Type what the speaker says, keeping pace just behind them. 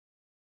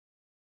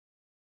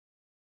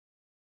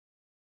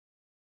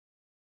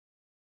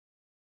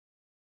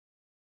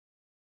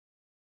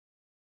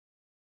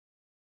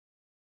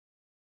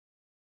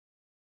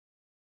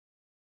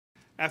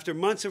After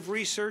months of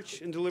research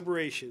and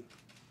deliberation,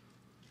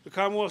 the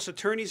Commonwealth's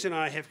attorneys and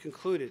I have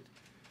concluded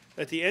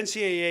that the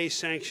NCAA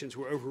sanctions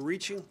were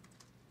overreaching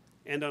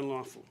and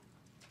unlawful.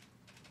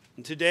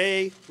 And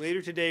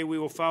later today, we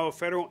will file a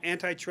federal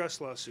antitrust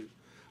lawsuit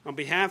on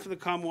behalf of the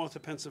Commonwealth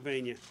of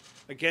Pennsylvania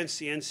against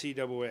the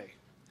NCAA,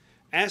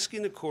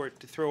 asking the court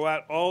to throw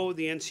out all of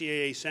the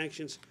NCAA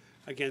sanctions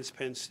against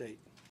Penn State.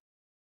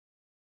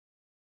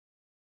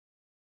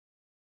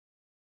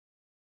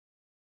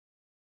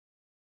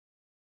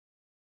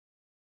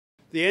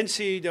 The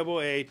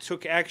NCAA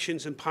took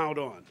actions and piled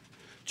on,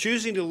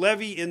 choosing to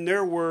levy, in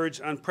their words,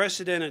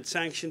 unprecedented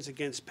sanctions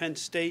against Penn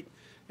State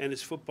and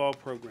its football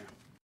program.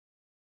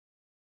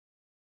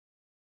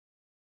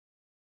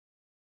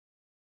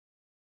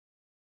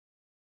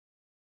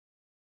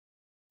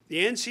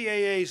 The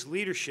NCAA's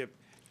leadership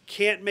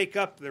can't make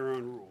up their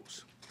own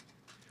rules.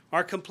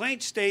 Our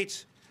complaint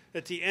states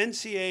that the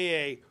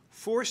NCAA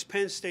forced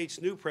Penn State's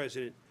new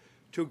president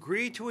to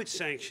agree to its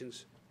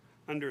sanctions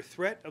under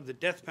threat of the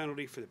death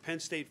penalty for the Penn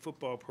State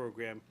football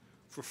program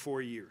for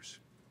 4 years.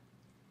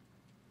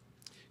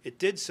 It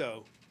did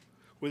so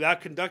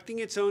without conducting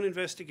its own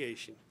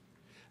investigation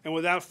and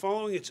without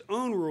following its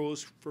own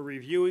rules for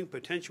reviewing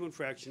potential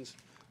infractions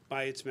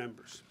by its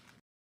members.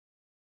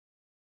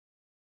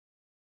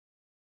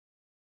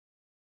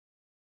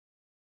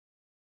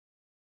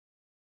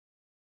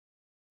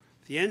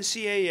 The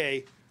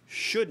NCAA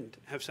shouldn't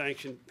have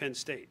sanctioned Penn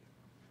State.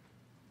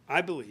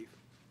 I believe,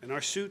 and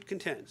our suit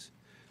contends,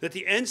 that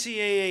the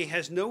NCAA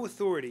has no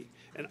authority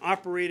and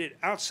operated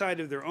outside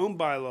of their own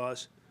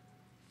bylaws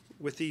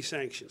with these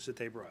sanctions that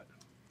they brought.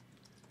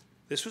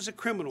 This was a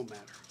criminal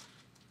matter,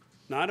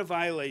 not a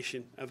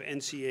violation of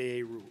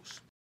NCAA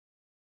rules.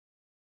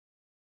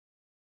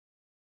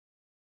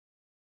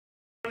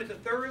 I wanted to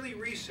thoroughly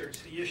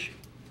research the issue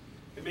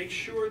and make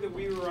sure that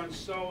we were on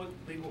solid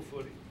legal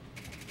footing.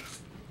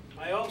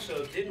 I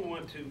also didn't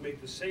want to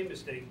make the same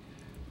mistake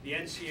the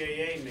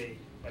NCAA made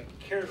by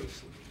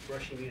carelessly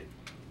rushing in.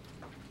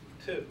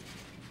 2,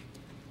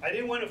 I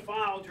didn't want to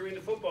file during the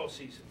football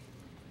season.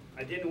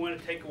 I didn't want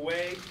to take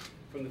away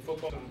from the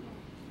football.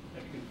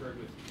 Have you conferred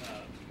with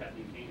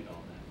Kathleen Kane and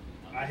all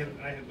that? I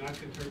have not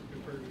conferred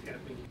with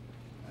Kathleen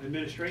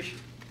administration.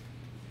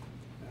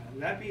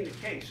 That being the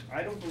case,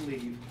 I don't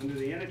believe under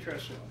the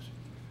antitrust laws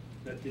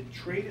that the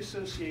trade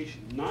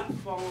association not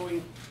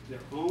following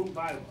their own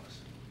bylaws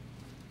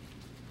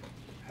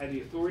had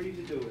the authority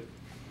to do it.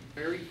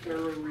 Very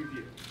thorough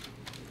review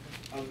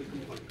of the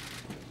complaint.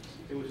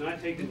 It was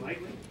not taken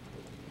lightly.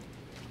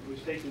 It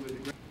was taken with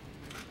regret.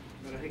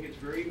 But I think it's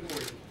very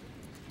important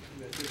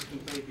that this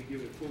complaint be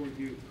given a full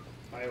review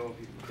by all of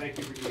you. Thank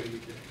you for joining me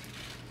today.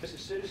 As the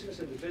citizens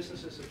and the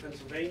businesses of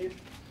Pennsylvania,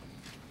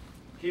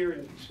 here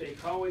in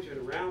State College and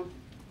around,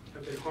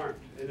 have been harmed.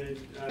 And then,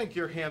 I think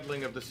your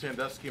handling of the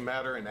Sandusky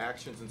matter and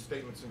actions and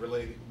statements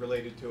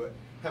related to it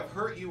have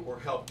hurt you or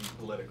helped you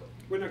politically.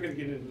 We're not going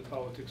to get into the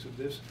politics of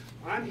this.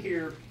 I'm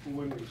here for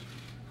one reason.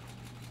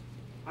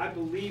 I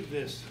believe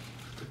this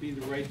to be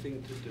the right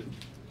thing to do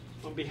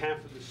on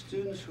behalf of the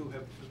students who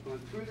have gone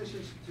through this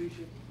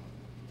institution,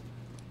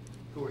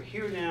 who are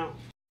here now,